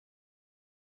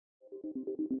Okie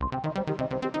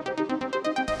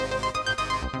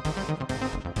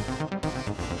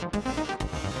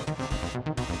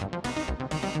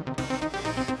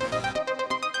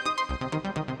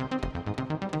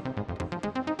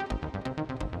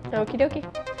dokie.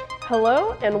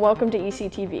 Hello and welcome to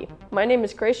ECTV. My name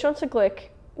is Grace Johnson-Glick.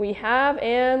 We have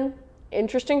an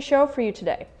interesting show for you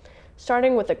today,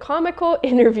 starting with a comical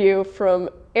interview from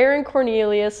Aaron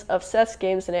Cornelius of Seth's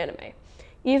Games and Anime.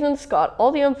 Ethan's got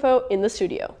all the info in the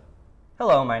studio.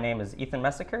 Hello, my name is Ethan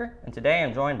Messaker, and today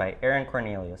I'm joined by Aaron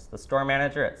Cornelius, the store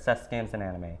manager at Seth's Games and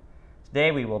Anime. Today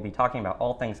we will be talking about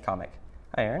all things comic.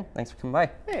 Hi Aaron, thanks for coming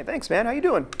by. Hey, thanks man, how you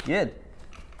doing? Good.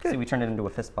 See, we turned it into a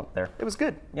fist bump there. It was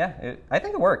good. Yeah, I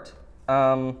think it worked.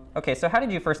 Okay, so how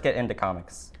did you first get into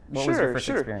comics? What was your first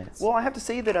experience? Well, I have to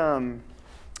say that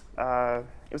it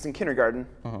was in kindergarten,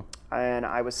 and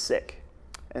I was sick.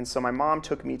 And so my mom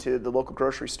took me to the local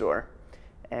grocery store,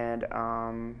 and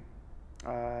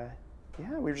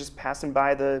yeah, we were just passing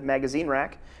by the magazine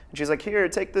rack, and she's like, here,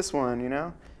 take this one, you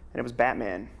know? And it was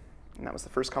Batman, and that was the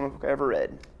first comic book I ever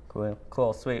read.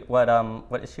 Cool, sweet. What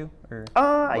issue? Or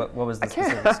what was the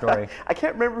specific story? I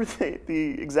can't remember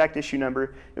the exact issue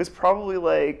number. It was probably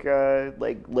like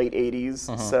late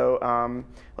 80s, so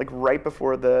like right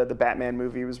before the Batman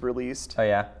movie was released. Oh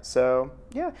yeah. So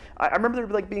yeah, I remember there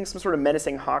like being some sort of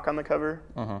menacing hawk on the cover,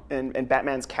 and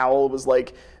Batman's cowl was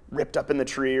like ripped up in the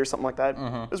tree or something like that.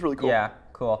 It was really cool. Yeah,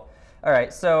 cool. All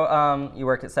right, so you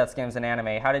work at Seth's Games and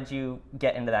Anime. How did you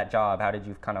get into that job? How did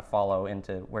you kind of follow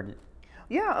into where did?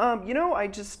 Yeah, you know,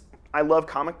 I love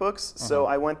comic books, so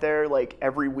I went there like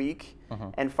every week,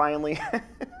 and finally,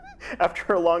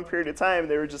 after a long period of time,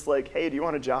 they were just like, hey, do you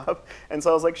want a job? And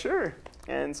so I was like, sure.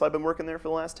 And so I've been working there for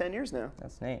the last 10 years now.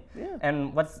 That's neat. Yeah.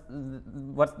 And what's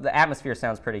the atmosphere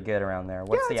sounds pretty good around there.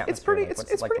 What's the atmosphere like?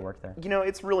 What's it like to work there? You know,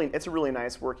 it's a really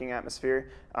nice working atmosphere.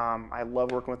 I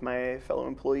love working with my fellow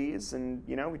employees, and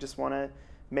you know, we just want to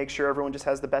make sure everyone just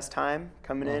has the best time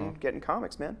coming in, getting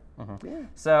comics, man. Yeah.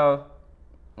 So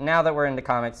now that we're into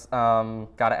comics,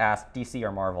 gotta ask, DC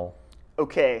or Marvel?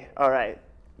 Okay, all right.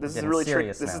 This is really tricky.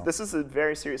 This is a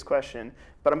very serious question,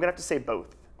 but I'm gonna have to say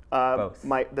both. Both.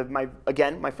 My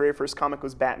very first comic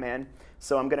was Batman,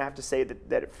 so I'm gonna have to say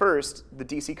that at first the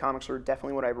DC comics were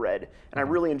definitely what I read, and I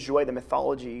really enjoy the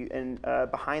mythology and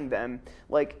behind them.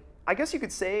 Like, I guess you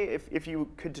could say if you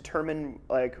could determine,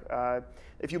 like,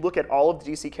 if you look at all of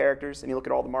the DC characters and you look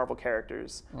at all the Marvel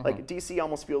characters, like DC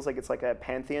almost feels like it's like a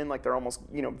pantheon, like they're almost,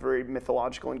 you know, very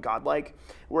mythological and godlike,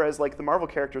 whereas like the Marvel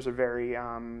characters are very,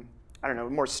 I don't know,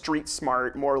 more street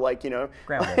smart, more like, you know,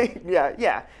 grounded.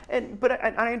 yeah. But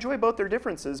I enjoy both their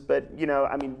differences, but you know,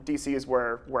 I mean, DC is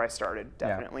where I started,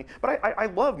 definitely. Yeah. But I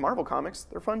love Marvel comics;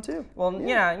 they're fun too. Well,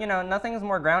 yeah, you know, nothing is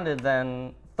more grounded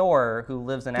than Thor, who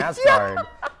lives in Asgard.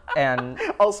 And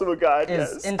also a god,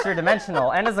 is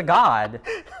interdimensional and is a god.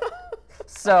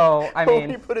 So I mean, when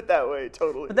you put it that way,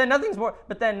 totally. But then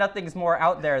nothing's more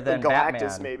out there than Galactus,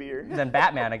 Batman. Maybe, or than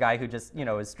Batman, a guy who just, you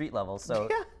know, is street level. So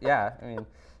yeah, I mean, it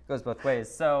goes both ways.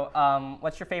 So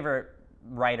what's your favorite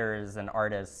writers and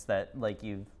artists that like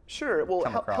you've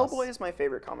come across? Hellboy is my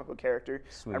favorite comic book character.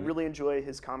 Sweet. I really enjoy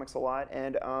his comics a lot,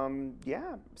 and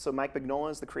yeah. So Mike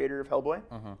Mignola is the creator of Hellboy,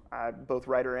 both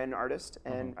writer and artist,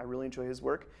 and I really enjoy his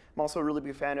work. I'm also a really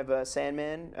big fan of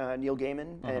Sandman, Neil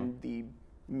Gaiman, and the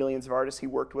millions of artists he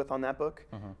worked with on that book.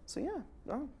 So yeah,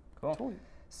 cool. Totally.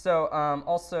 So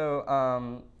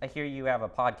I hear you have a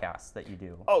podcast that you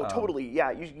do. Oh, totally.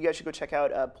 Yeah, you guys should go check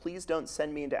out Please Don't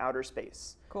Send Me Into Outer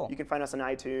Space. Cool. You can find us on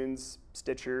iTunes,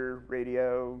 Stitcher,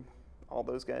 Radio, all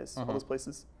those guys, all those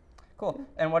places. Cool.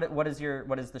 And what is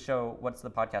the show? What's the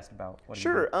podcast about?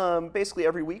 Sure. Basically,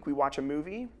 every week we watch a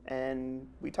movie and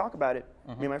we talk about it.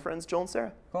 Me and my friends Joel and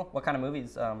Sarah. Cool. What kind of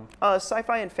movies?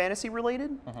 Sci-fi and fantasy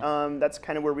related. That's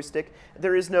kind of where we stick.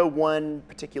 There is no one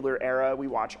particular era. We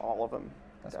watch all of them.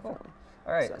 That's definitely cool.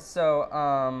 All right.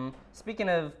 So speaking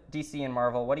of DC and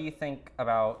Marvel, what do you think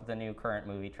about the new current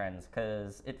movie trends?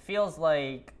 Because it feels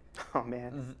like. Oh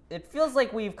man! It feels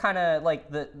like we've kind of like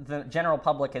the general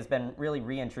public has been really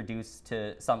reintroduced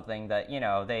to something that, you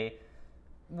know, they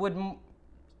would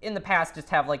in the past just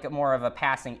have like more of a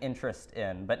passing interest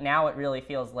in, but now it really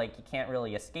feels like you can't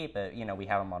really escape it. You know, we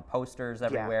have them on posters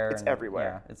everywhere. Yeah, it's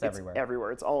everywhere. Yeah, it's everywhere.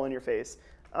 Everywhere. It's all in your face.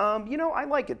 You know, I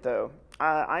like it though.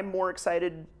 I'm more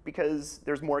excited because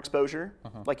there's more exposure,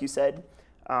 like you said.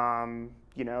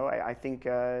 You know, I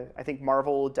think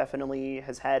Marvel definitely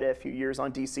has had a few years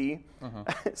on DC,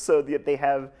 so they've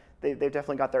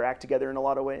definitely got their act together in a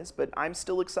lot of ways. But I'm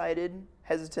still excited,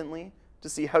 hesitantly, to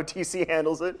see how DC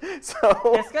handles it. So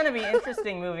it's going to be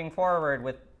interesting moving forward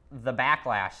with the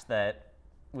backlash that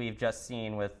we've just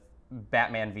seen with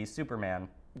Batman v Superman.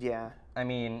 Yeah. I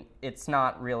mean, it's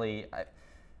not really.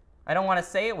 I don't want to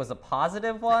say it was a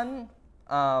positive one.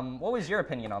 What was your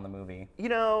opinion on the movie? You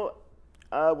know,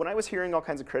 when I was hearing all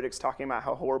kinds of critics talking about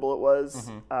how horrible it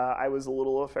was, I was a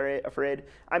little afraid.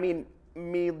 I mean,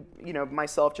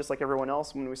 myself, just like everyone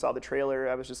else, when we saw the trailer,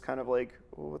 I was just kind of like,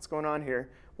 what's going on here?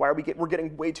 Why are we're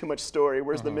getting way too much story?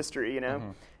 Where's the mystery,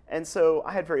 And so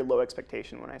I had very low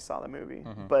expectation when I saw the movie.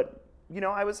 But,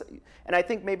 and I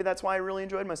think maybe that's why I really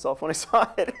enjoyed myself when I saw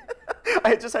it.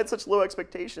 I just had such low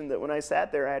expectation that when I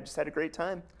sat there, I just had a great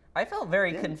time. I felt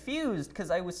very confused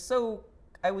because I was so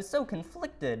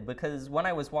conflicted, because when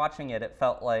I was watching it, it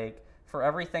felt like for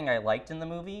everything I liked in the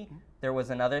movie, there was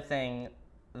another thing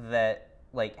that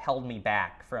like held me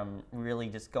back from really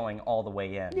just going all the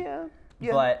way in. Yeah.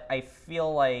 But I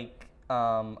feel like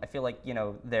because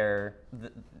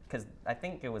I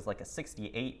think it was like a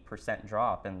 68%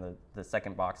 drop in the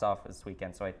second box office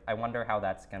weekend. So I wonder how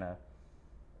that's gonna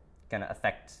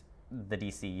affect the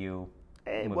DCU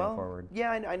moving forward.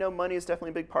 Yeah, I know money is definitely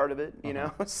a big part of it,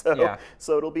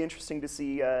 so it'll be interesting to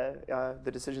see the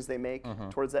decisions they make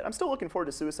towards that. I'm still looking forward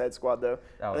to Suicide Squad, though.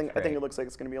 Oh, I think it looks like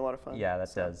it's going to be a lot of fun. Yeah,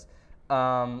 that does.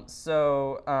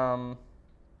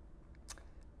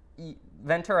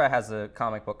 Ventura has a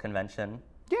comic book convention.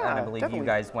 Yeah, and I believe definitely. you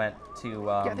guys went to.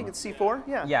 I think it's C4.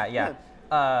 Yeah. Yeah.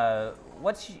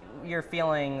 What's your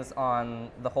feelings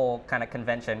on the whole kind of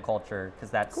convention culture?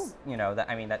 Because that's Cool.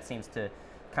 That seems to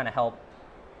kind of help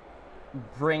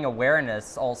bring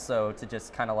awareness also to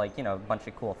just kind of like a bunch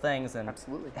of cool things, and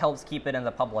Absolutely. helps keep it in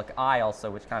the public eye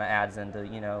also, which kind of adds into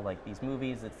like these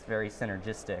movies. It's very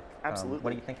synergistic. Absolutely.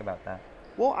 What do you think about that?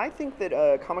 Well, I think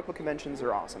that comic book conventions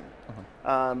are awesome.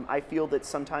 I feel that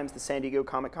sometimes the San Diego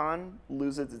Comic-Con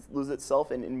loses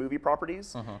itself in movie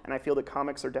properties, and I feel that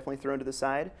comics are definitely thrown to the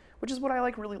side, which is what I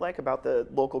really like about the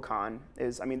local con.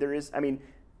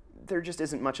 There just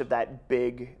isn't much of that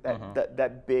big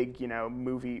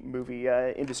movie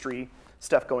industry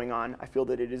stuff going on. I feel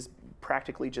that it is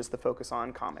practically just the focus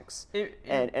on comics,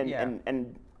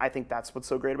 and I think that's what's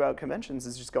so great about conventions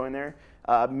is just going there,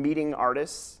 meeting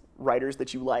artists, writers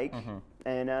that you like,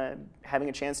 and having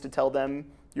a chance to tell them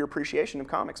your appreciation of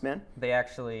comics, man. They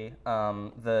actually,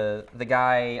 the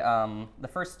guy, the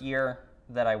first year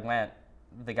that I went,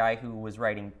 the guy who was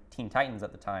writing Teen Titans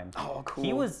at the time. Oh, cool.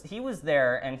 He was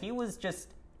there, and he was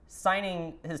just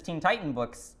signing his Teen Titan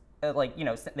books.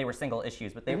 They were single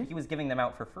issues, but he was giving them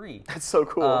out for free. That's so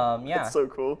cool. That's so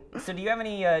cool. So do you have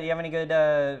any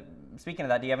good? Speaking of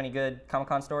that, do you have any good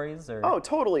Comic-Con stories? Or? Oh,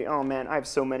 totally. Oh man, I have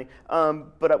so many.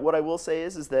 But what I will say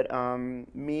is that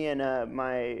me and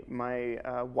my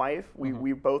wife,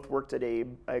 we both worked at a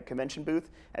convention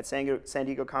booth at San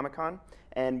Diego Comic-Con,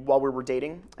 and while we were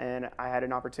dating, and I had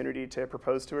an opportunity to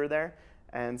propose to her there,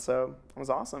 and so it was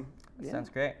awesome. Sounds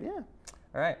great. Yeah.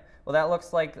 All right. Well, that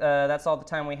looks like that's all the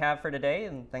time we have for today,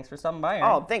 and thanks for stopping by,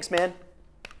 Aaron. Oh, thanks, man.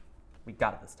 We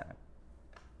got it this time.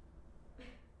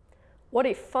 What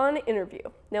a fun interview.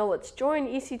 Now let's join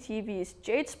ECTV's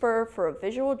Jade Spur for a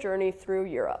visual journey through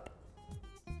Europe.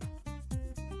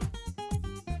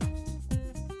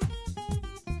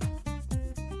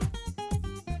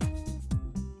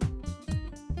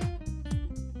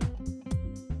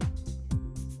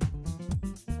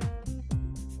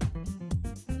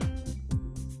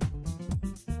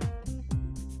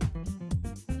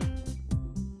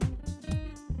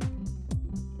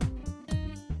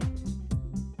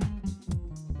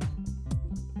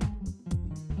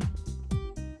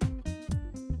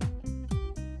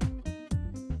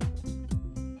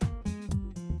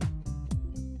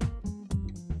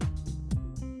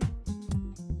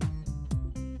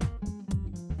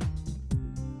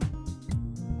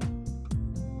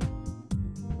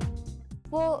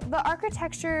 Well, the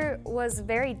architecture was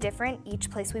very different each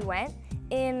place we went.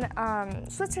 In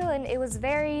Switzerland, it was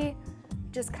very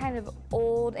just kind of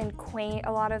old and quaint.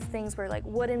 A lot of things were like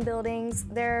wooden buildings.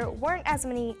 There weren't as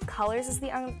many colors as the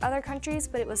other countries,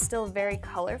 but it was still very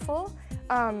colorful.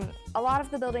 A lot of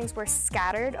the buildings were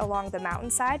scattered along the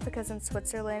mountainside because in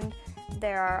Switzerland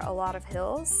there are a lot of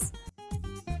hills.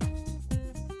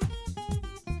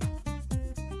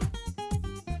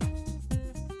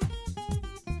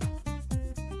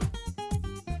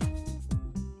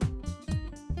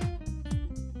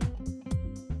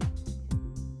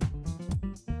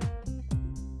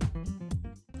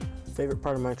 Favorite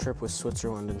part of my trip was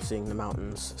Switzerland and seeing the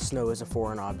mountains. Snow is a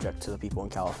foreign object to the people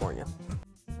in California.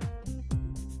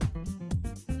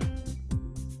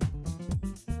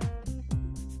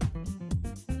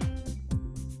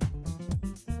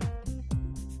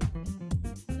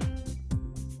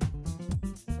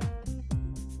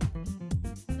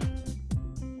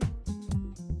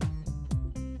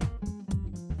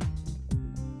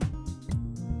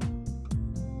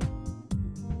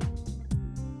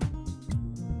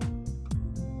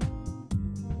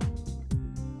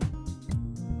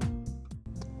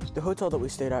 The hotel that we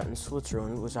stayed at in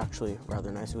Switzerland was actually rather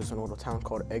nice. It was in a little town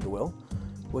called Eggwil,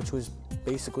 which was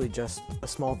basically just a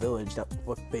small village that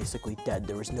looked basically dead.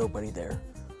 There was nobody there,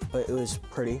 but it was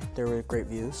pretty. There were great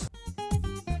views.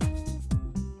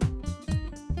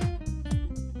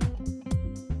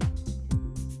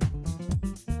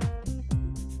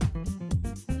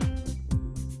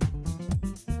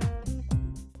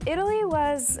 Italy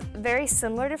was very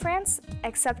similar to France,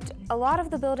 except a lot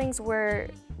of the buildings were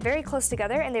very close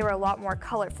together and they were a lot more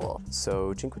colorful.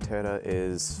 So Cinque Terre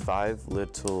is 5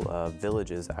 little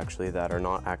villages actually that are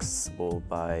not accessible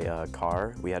by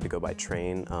car. We had to go by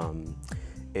train.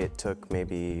 It took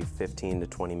maybe 15 to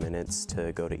 20 minutes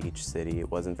to go to each city.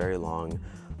 It wasn't very long.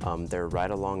 They're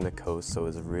right along the coast, so it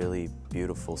was a really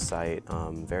beautiful sight,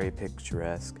 very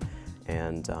picturesque,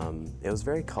 and it was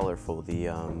very colorful. The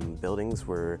buildings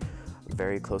were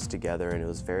very close together, and it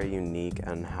was very unique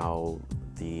in how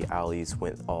the alleys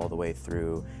went all the way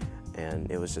through, and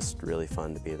it was just really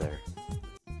fun to be there.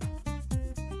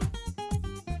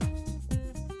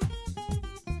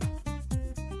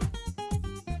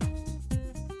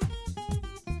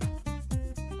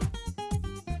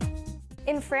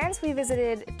 In France, we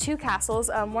visited 2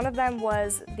 castles. One of them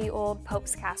was the old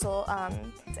Pope's castle,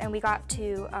 and we got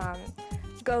to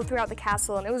go throughout the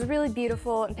castle, and it was really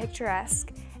beautiful and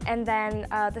picturesque. And then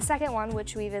the second one,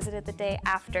 which we visited the day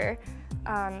after,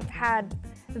 had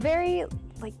very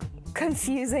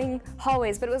confusing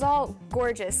hallways, but it was all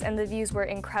gorgeous, and the views were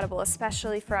incredible,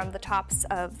 especially from the tops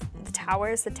of the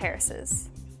towers, the terraces.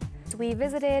 We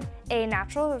visited a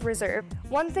natural reserve.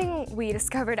 One thing we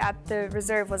discovered at the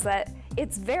reserve was that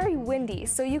it's very windy,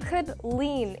 so you could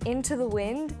lean into the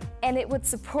wind and it would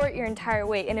support your entire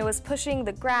weight, and it was pushing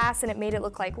the grass and it made it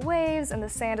look like waves and the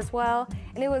sand as well,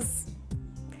 and it was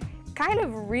kind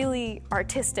of really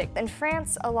artistic. In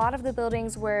France, a lot of the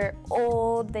buildings were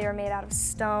old, they were made out of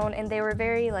stone, and they were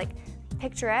very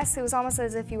picturesque. It was almost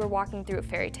as if you were walking through a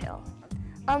fairy tale.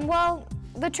 Well,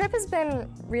 the trip has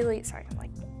been really,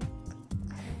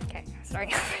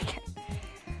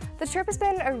 The trip has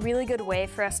been a really good way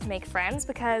for us to make friends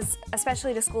because,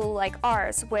 especially at a school like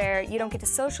ours, where you don't get to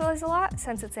socialize a lot,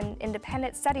 since it's an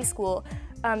independent study school,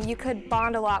 you could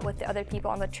bond a lot with the other people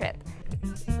on the trip.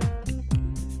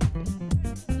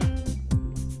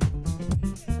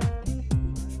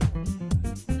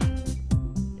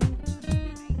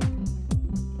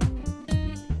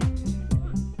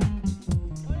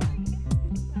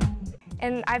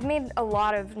 And I've made a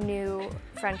lot of new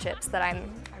friendships that I'm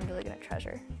really gonna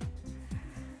treasure.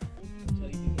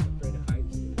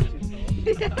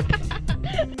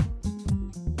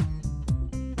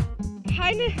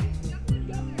 Hi,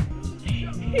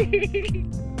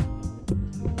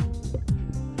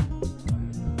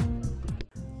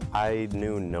 I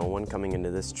knew no one coming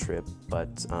into this trip,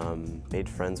 but made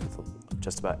friends with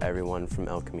just about everyone from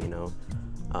El Camino.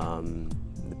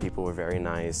 The people were very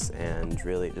nice, and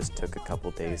really it just took a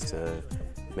couple days to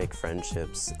make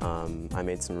friendships. I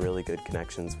made some really good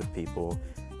connections with people,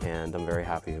 and I'm very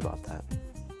happy about that.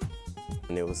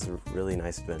 And it was a really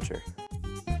nice adventure.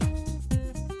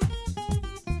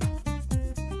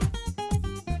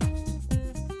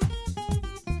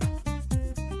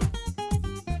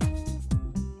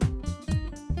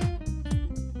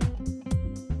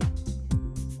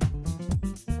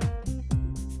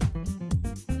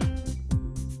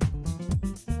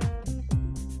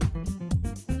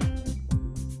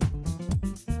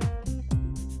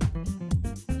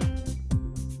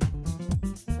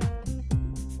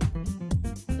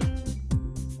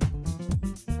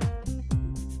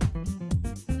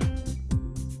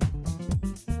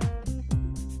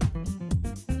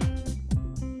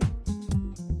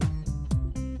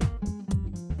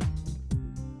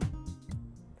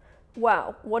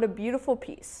 Wow, what a beautiful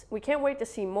piece. We can't wait to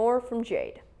see more from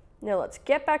Jade. Now let's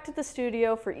get back to the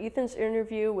studio for Ethan's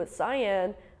interview with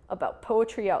Zayan about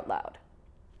Poetry Out Loud.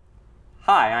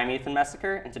 Hi, I'm Ethan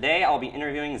Messaker, and today I'll be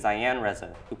interviewing Zayan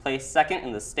Reza, who placed second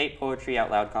in the State Poetry Out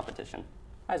Loud competition.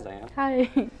 Hi, Zayan.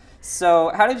 Hi.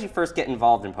 So, how did you first get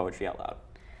involved in Poetry Out Loud?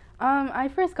 I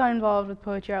first got involved with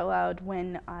Poetry Out Loud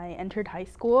when I entered high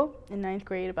school in 9th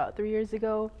grade about 3 years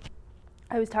ago.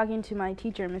 I was talking to my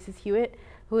teacher, Mrs. Hewitt,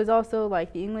 who was also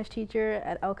like the English teacher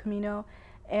at El Camino,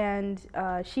 and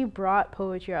she brought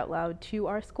Poetry Out Loud to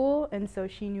our school, and so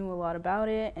she knew a lot about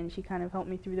it, and she kind of helped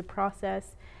me through the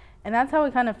process. And that's how I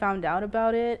kind of found out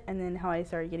about it, and then how I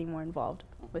started getting more involved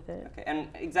with it. Okay, and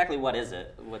exactly what is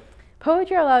it?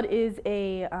 Poetry Out Loud is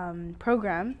a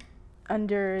program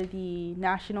under the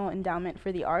National Endowment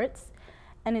for the Arts,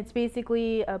 and it's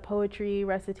basically a poetry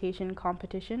recitation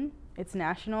competition. It's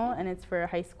national, and it's for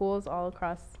high schools all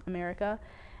across America.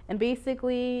 And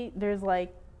basically there's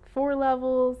like 4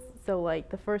 levels. So like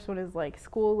the first one is like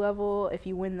school level. If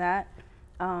you win that,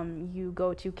 you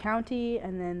go to county,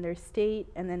 and then there's state,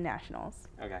 and then nationals.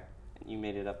 Okay. You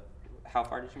made it up. How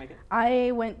far did you make it?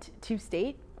 I went to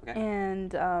state. Okay.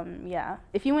 And yeah,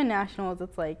 if you win nationals,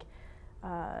 it's like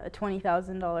a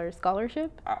 $20,000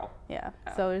 scholarship. Wow. Yeah,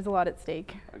 Wow. so there's a lot at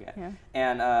stake. Okay. Yeah.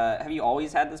 And have you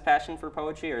always had this passion for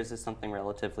poetry, or is this something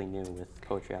relatively new with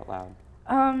Poetry Out Loud?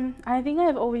 I think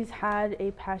I've always had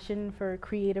a passion for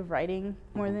creative writing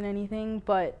more than anything,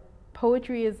 but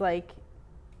poetry is like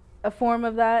a form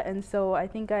of that, and so I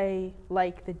think I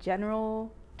like the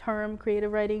general term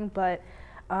creative writing, but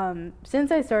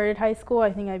since I started high school,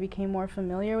 I think I became more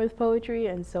familiar with poetry,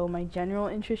 and so my general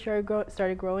interest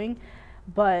started growing.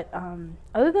 But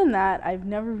other than that, I've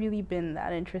never really been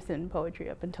that interested in poetry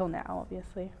up until now,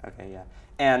 obviously. Okay, yeah.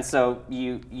 And so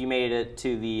you made it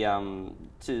to the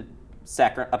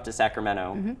up to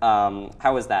Sacramento.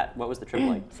 How was that? What was the trip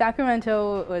like?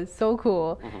 Sacramento was so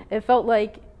cool. It felt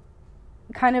like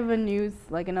kind of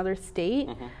another state.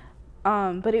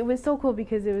 But it was so cool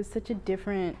because it was such a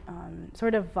different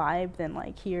sort of vibe than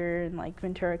like here in like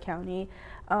Ventura County.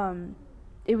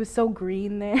 It was so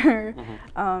green there.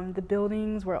 The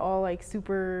buildings were all like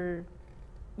super,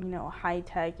 high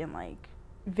tech and like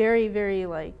very, very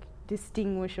like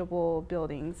distinguishable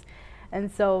buildings.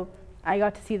 And so I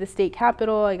got to see the state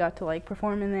capitol. I got to like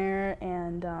perform in there,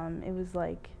 and it was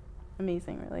like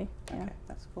amazing, really. Yeah. Okay,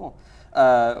 that's cool.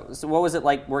 So what was it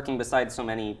like working beside so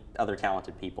many other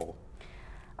talented people?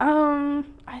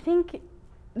 I think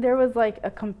there was like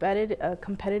a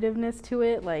competitiveness to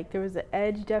it. Like there was an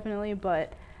edge, definitely,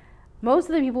 but most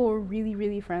of the people were really,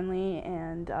 really friendly,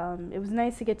 and it was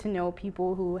nice to get to know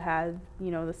people who had,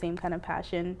 the same kind of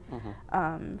passion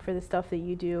for the stuff that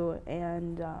you do,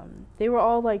 and they were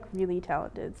all like really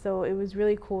talented. So it was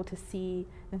really cool to see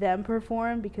them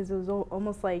perform, because it was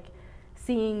almost like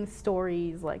seeing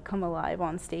stories like come alive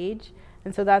on stage,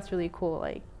 and so that's really cool,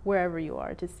 like wherever you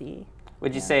are, to see.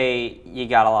 Would you say you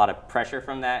got a lot of pressure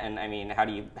from that? And I mean, how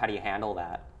do you handle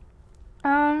that?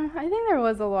 I think there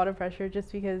was a lot of pressure,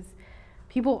 just because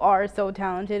people are so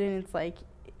talented, and it's like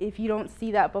if you don't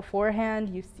see that beforehand,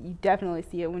 you definitely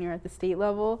see it when you're at the state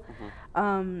level.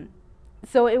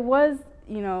 So it was,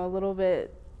 a little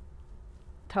bit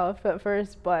tough at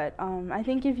first, but I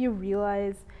think if you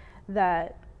realize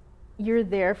that you're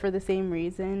there for the same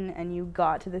reason and you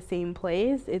got to the same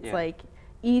place, it's like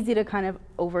easy to kind of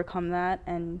overcome that,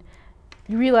 and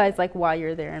you realize like why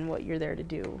you're there and what you're there to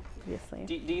do, obviously.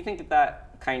 Do you think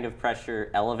that kind of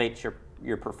pressure elevates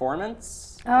your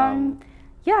performance?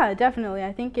 Yeah, definitely.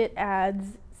 I think it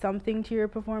adds something to your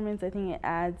performance. I think it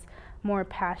adds more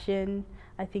passion.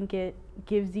 I think it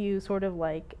gives you sort of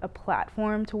like a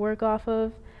platform to work off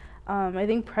of. I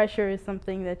think pressure is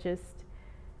something that just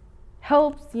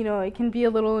helps. It can be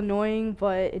a little annoying,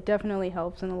 but it definitely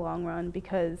helps in the long run,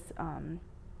 because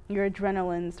your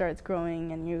adrenaline starts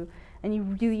growing, and you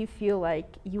really feel like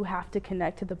you have to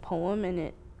connect to the poem, and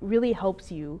it really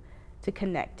helps you to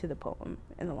connect to the poem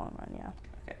in the long run. Yeah.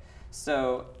 Okay.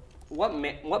 So what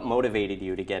motivated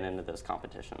you to get into this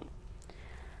competition?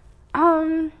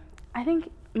 I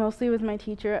think mostly it was my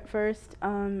teacher at first,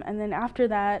 and then after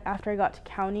that, after I got to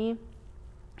county,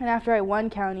 and after I won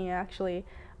county, actually,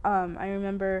 I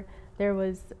remember there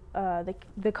was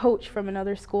the coach from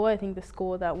another school, I think the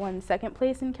school that won second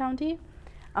place in county.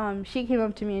 She came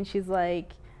up to me and she's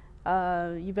like,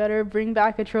 you better bring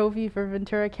back a trophy for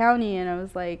Ventura County. And I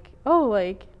was like, oh,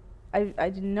 like, I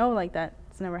didn't know, like,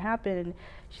 that's never happened. And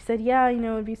she said, yeah,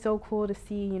 it'd be so cool to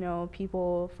see,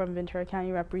 people from Ventura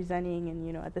County representing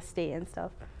and, at the state and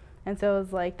stuff. And so it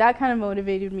was like, that kind of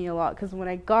motivated me a lot, because when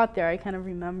I got there, I kind of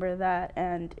remember that,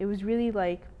 and it was really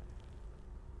like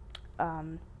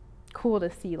cool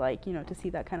to see, like, to see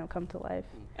that kind of come to life.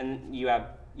 And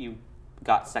you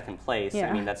got second place. Yeah.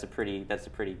 I mean, that's a pretty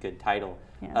good title.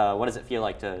 Yeah. What does it feel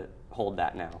like to hold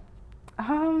that now?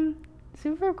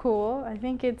 Super cool. I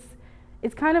think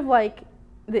it's kind of like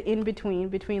the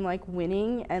between like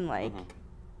winning and like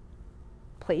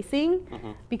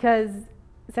placing, because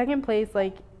second place,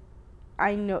 like,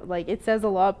 I know, like, it says a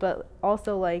lot, but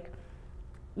also like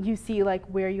you see like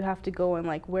where you have to go and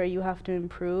like where you have to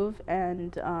improve,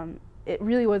 and it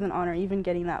really was an honor even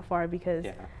getting that far, because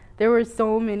there were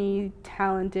so many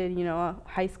talented,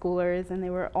 high schoolers, and they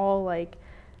were all like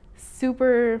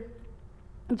super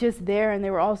just there, and they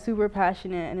were all super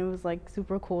passionate, and it was like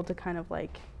super cool to kind of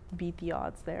like beat the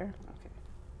odds there.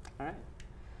 Okay. All right.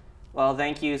 Well,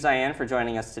 thank you, Zayan, for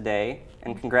joining us today,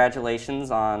 and congratulations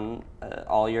on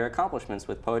all your accomplishments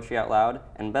with Poetry Out Loud,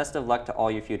 and best of luck to all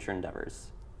your future endeavors.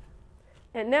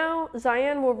 And now,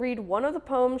 Zayan will read one of the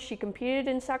poems she competed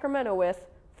in Sacramento with,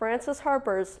 Frances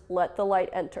Harper's Let the Light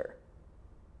Enter.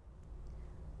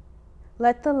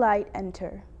 Let the Light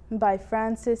Enter by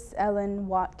Frances Ellen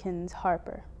Watkins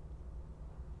Harper.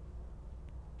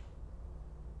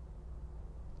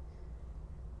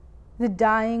 The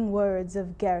dying words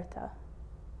of Goethe.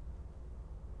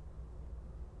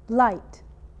 Light,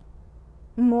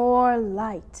 more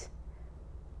light.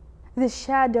 The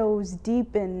shadows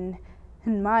deepen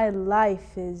and my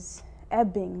life is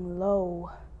ebbing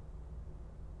low.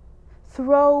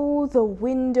 Throw the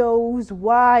windows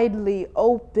widely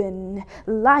open,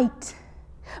 light,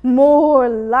 more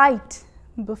light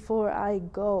before I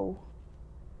go.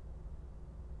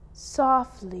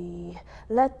 Softly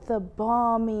let the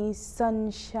balmy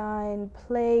sunshine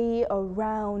play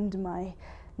around my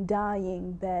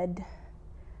dying bed,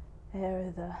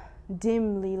 ere the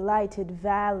dimly lighted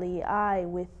valley I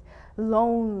with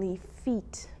lonely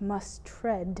feet must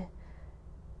tread.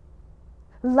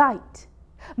 Light,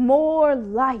 more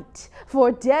light,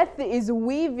 for death is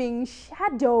weaving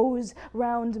shadows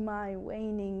round my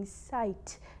waning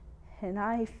sight, and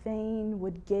I fain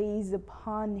would gaze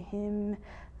upon him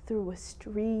through a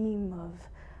stream of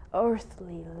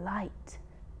earthly light.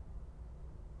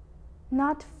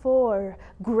 Not for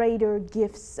greater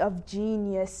gifts of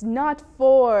genius, not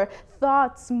for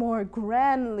thoughts more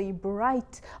grandly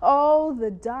bright, all the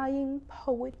dying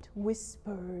poet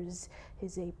whispers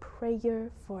is a prayer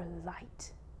for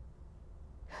light,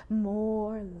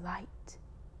 more light.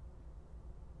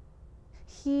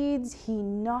 Heeds he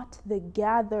not the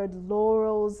gathered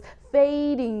laurels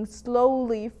fading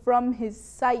slowly from his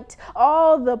sight?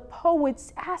 All the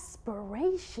poet's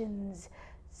aspirations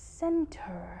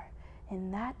center in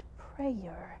that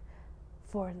prayer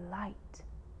for light.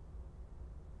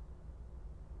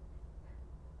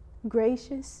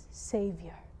 Gracious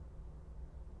Savior,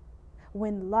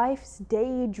 when life's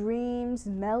daydreams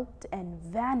melt and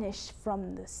vanish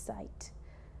from the sight,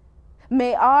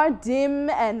 may our dim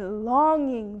and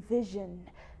longing vision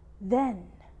then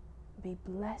be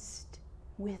blessed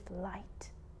with light,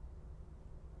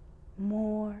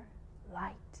 more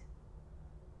light.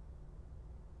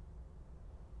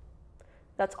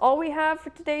 That's all we have for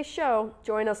today's show.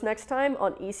 Join us next time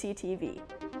on ECTV.